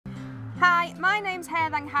Hi, my name's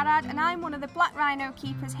Keeper Hedd and I'm one of the Black Rhino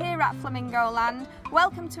keepers here at Flamingo Land.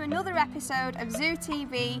 Welcome to another episode of Zoo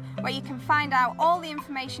TV, where you can find out all the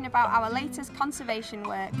information about our latest conservation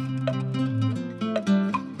work.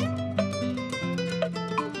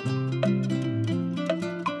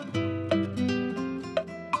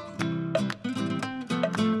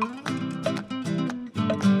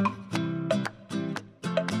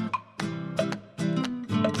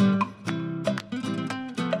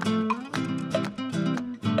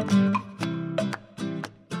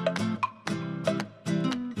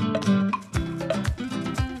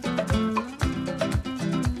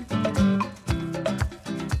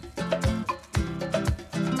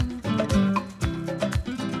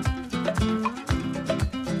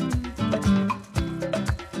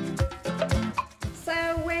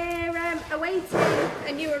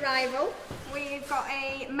 A new arrival. We've got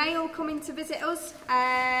a male coming to visit us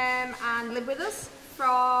and live with us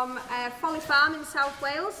from Folly Farm in South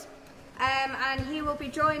Wales, and he will be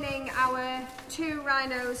joining our two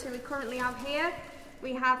rhinos who we currently have here.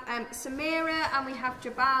 We have Samira and we have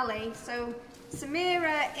Jabali. So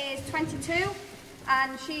Samira is 22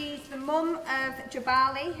 and she's the mum of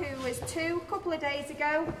Jabali, who was 2 a couple of days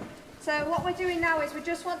ago. So what we're doing now is we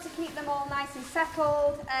just want to keep them all nice and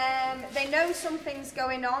settled. They know something's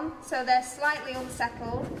going on, so they're slightly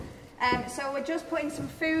unsettled. So we're just putting some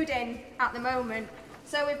food in at the moment.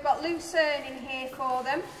 So we've got lucerne in here for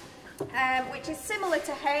them, which is similar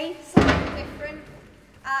to hay, slightly different.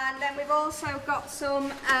 And then we've also got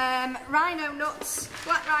some rhino nuts,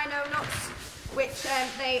 black rhino nuts, which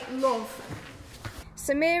they love.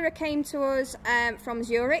 Samira came to us from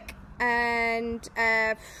Zurich, and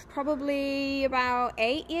probably about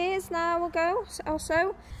 8 years now ago or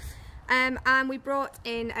so, and we brought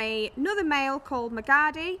in another male called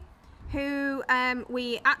Magadi, who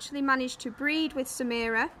we actually managed to breed with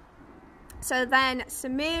Samira. So then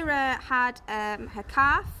Samira had her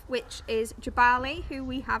calf, which is Jabali, who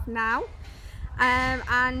we have now,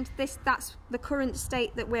 and that's the current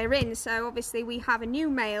state that we're in. So obviously we have a new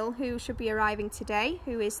male who should be arriving today,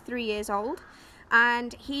 who is 3 years old.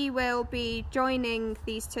 And he will be joining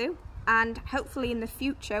these two, and hopefully in the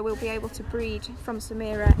future we'll be able to breed from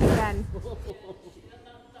Samira again.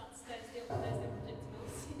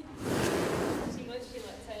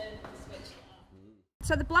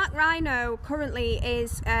 So the black rhino currently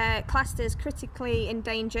is classed as critically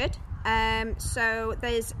endangered, so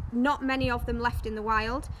there's not many of them left in the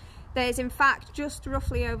wild. There's in fact just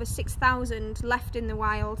roughly over 6,000 left in the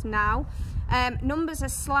wild now. Numbers are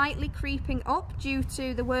slightly creeping up due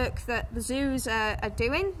to the work that the zoos are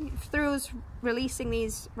doing. Through us releasing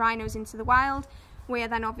these rhinos into the wild, we are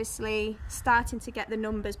then obviously starting to get the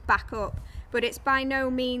numbers back up. But it's by no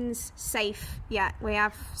means safe yet. We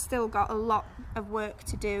have still got a lot of work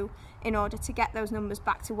to do in order to get those numbers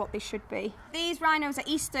back to what they should be. These rhinos are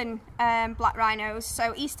Eastern Black Rhinos,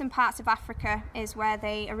 so eastern parts of Africa is where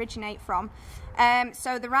they originate from.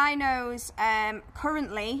 So the rhinos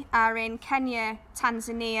currently are in Kenya,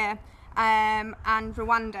 Tanzania and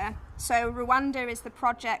Rwanda. So Rwanda is the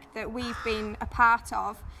project that we've been a part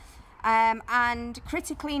of, and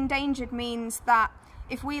critically endangered means that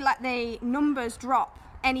if we let the numbers drop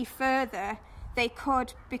any further, they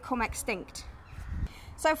could become extinct.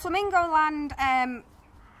 So Flamingo Land,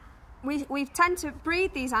 we tend to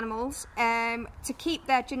breed these animals to keep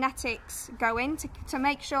their genetics going, to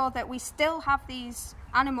make sure that we still have these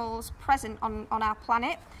animals present on our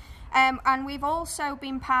planet. And we've also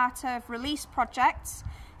been part of release projects.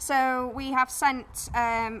 So we have sent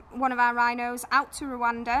one of our rhinos out to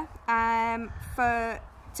Rwanda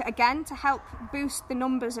to help boost the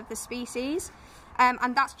numbers of the species.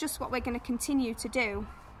 And that's just what we're going to continue to do.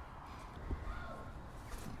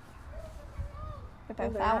 They're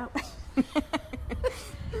both out.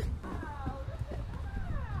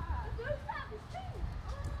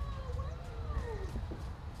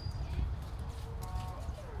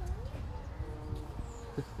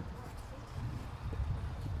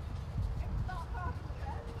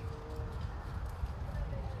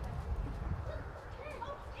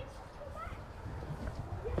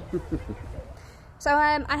 So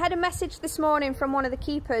I had a message this morning from one of the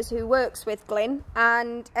keepers who works with Glyn,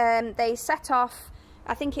 and they set off,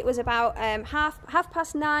 I think it was about half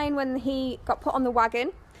past 9 when he got put on the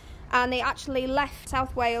wagon, and they actually left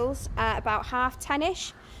South Wales about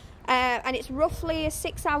 10:30ish, and it's roughly a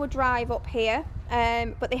 6-hour drive up here,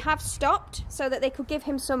 but they have stopped so that they could give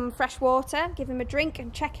him some fresh water, give him a drink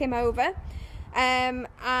and check him over,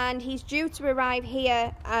 and he's due to arrive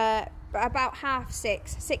here about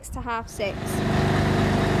 6:30, 6 to 6:30.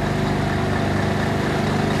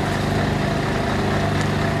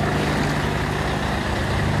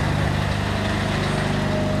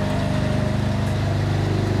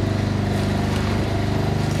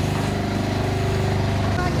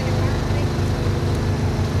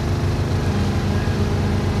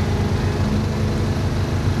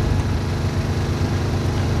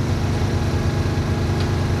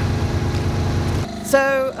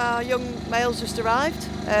 our young males just arrived.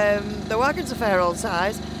 The wagon's a fair old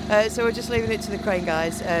size, so we're just leaving it to the crane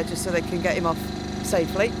guys just so they can get him off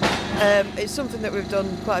safely. It's something that we've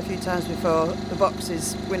done quite a few times before. The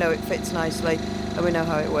boxes, we know it fits nicely and we know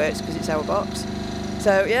how it works because it's our box.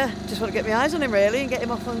 So yeah, just want to get my eyes on him really and get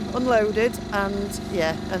him off unloaded, and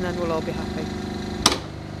yeah, and then we'll all be happy.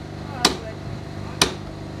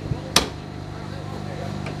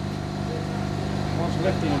 Wants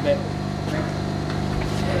lifting a bit.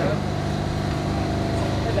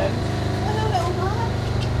 Hello. Hello little man.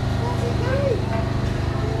 What's it doing?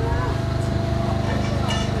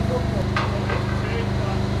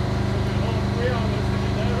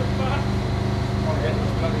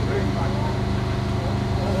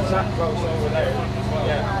 That goes over there as well.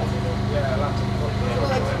 Yeah, that's a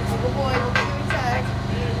good boy, will get you inside.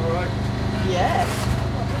 Alright. Yeah.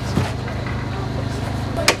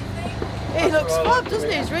 He looks fab, doesn't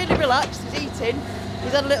he? He's really relaxed, he's eating.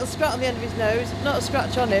 He's had a little scratch on the end of his nose, not a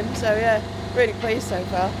scratch on him, so yeah, really pleased so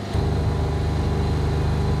far.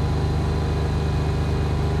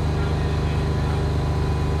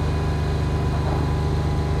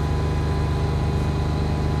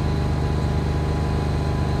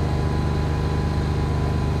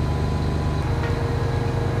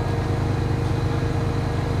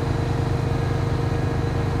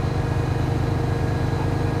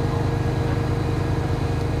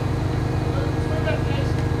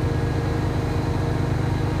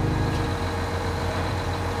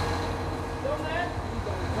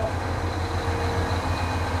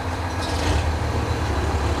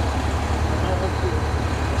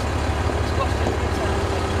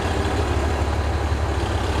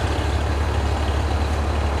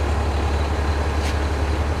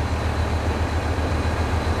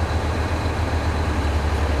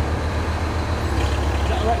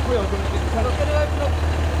 We're going to open up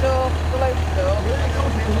the door, we'll open the door.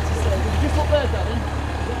 Just up there, darling.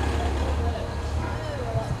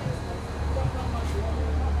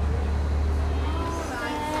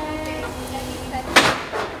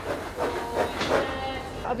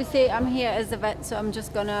 Obviously, I'm here as a vet, so I'm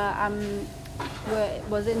just gonna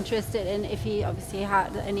was interested in if he obviously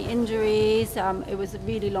had any injuries. It was a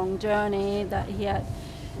really long journey that he had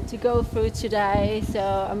to go through today, so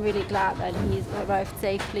I'm really glad that he's arrived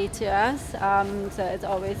safely to us. So it's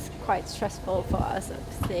always quite stressful for us to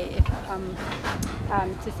see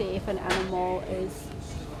if an animal is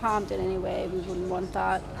harmed in any way. We wouldn't want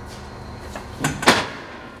that.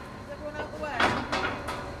 Everyone out the way?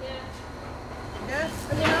 Yeah. Yes,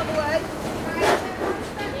 everyone out the way?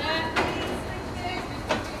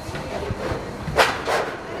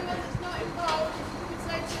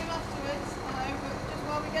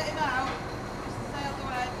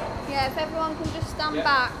 Yeah, if everyone can just stand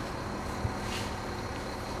back.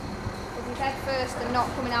 With his head first and not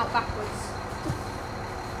coming out backwards.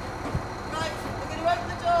 Right, we're going to open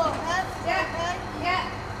the door, Head? Yeah, okay? Yeah,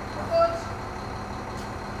 good.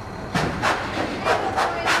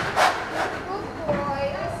 Good boy,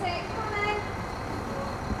 that's it, come on then.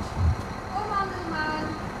 Come on, little man.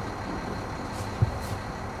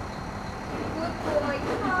 Good boy,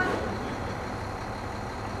 come on.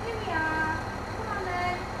 Here we are. Come on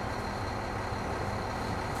then.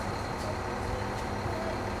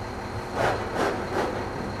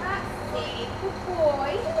 That's it, good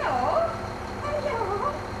boy. Hello. Hello.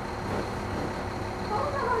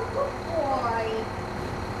 Hold on, good boy.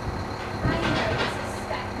 I know it's a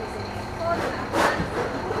step, isn't it? Hold on.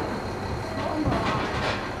 Come on.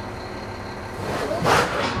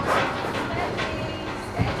 Steady,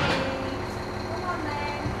 steady. Come on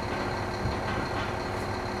then.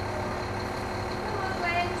 Come on,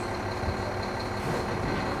 Glyn.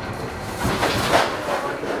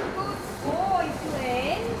 Good boy,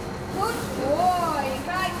 Glyn. Good boy.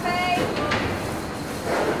 Right, babe.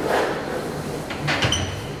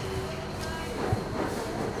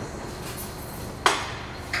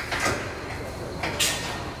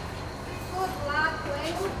 Good lad,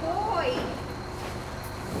 Glyn. Good boy.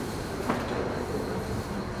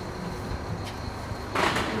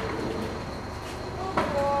 Good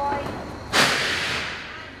boy.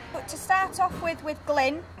 But to start off with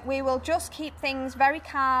Glyn, we will just keep things very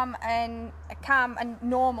calm and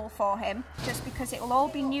normal for him, just because it will all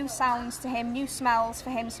be new sounds to him, new smells for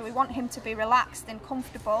him, so we want him to be relaxed and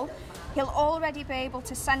comfortable. He'll already be able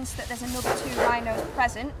to sense that there's another 2 rhinos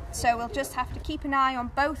present, so we'll just have to keep an eye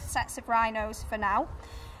on both sets of rhinos for now.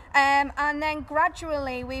 And then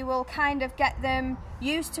gradually we will kind of get them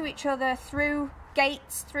used to each other through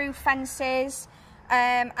gates, through fences,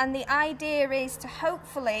 And the idea is to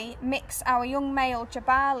hopefully mix our young male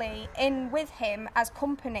Jabali in with him as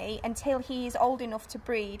company until he is old enough to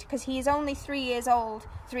breed, because he is only 3 years old,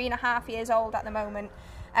 3.5 years old at the moment.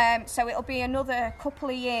 So it'll be another couple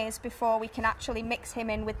of years before we can actually mix him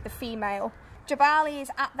in with the female. Jabali is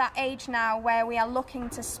at that age now where we are looking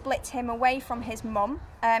to split him away from his mum.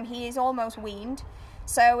 He is almost weaned.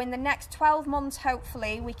 So in the next 12 months,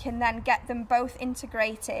 hopefully, we can then get them both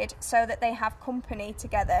integrated so that they have company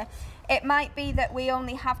together. It might be that we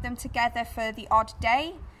only have them together for the odd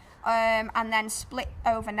day and then split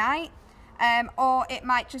overnight. Or it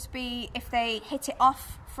might just be if they hit it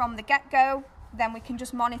off from the get-go, then we can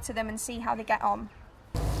just monitor them and see how they get on.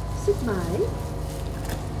 Sut mai?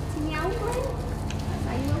 Ti'n iawn, Glyn?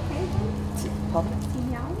 Are you okay, Glyn? Pardon? Ti'n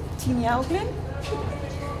iawn? Ti'n iawn, Glyn?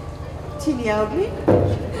 Ti'n iawn, Glyn?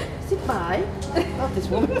 Sut mai? Oh, this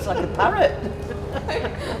woman's like a parrot.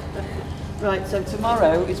 Right, so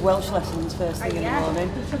tomorrow is Welsh lessons first thing in the morning.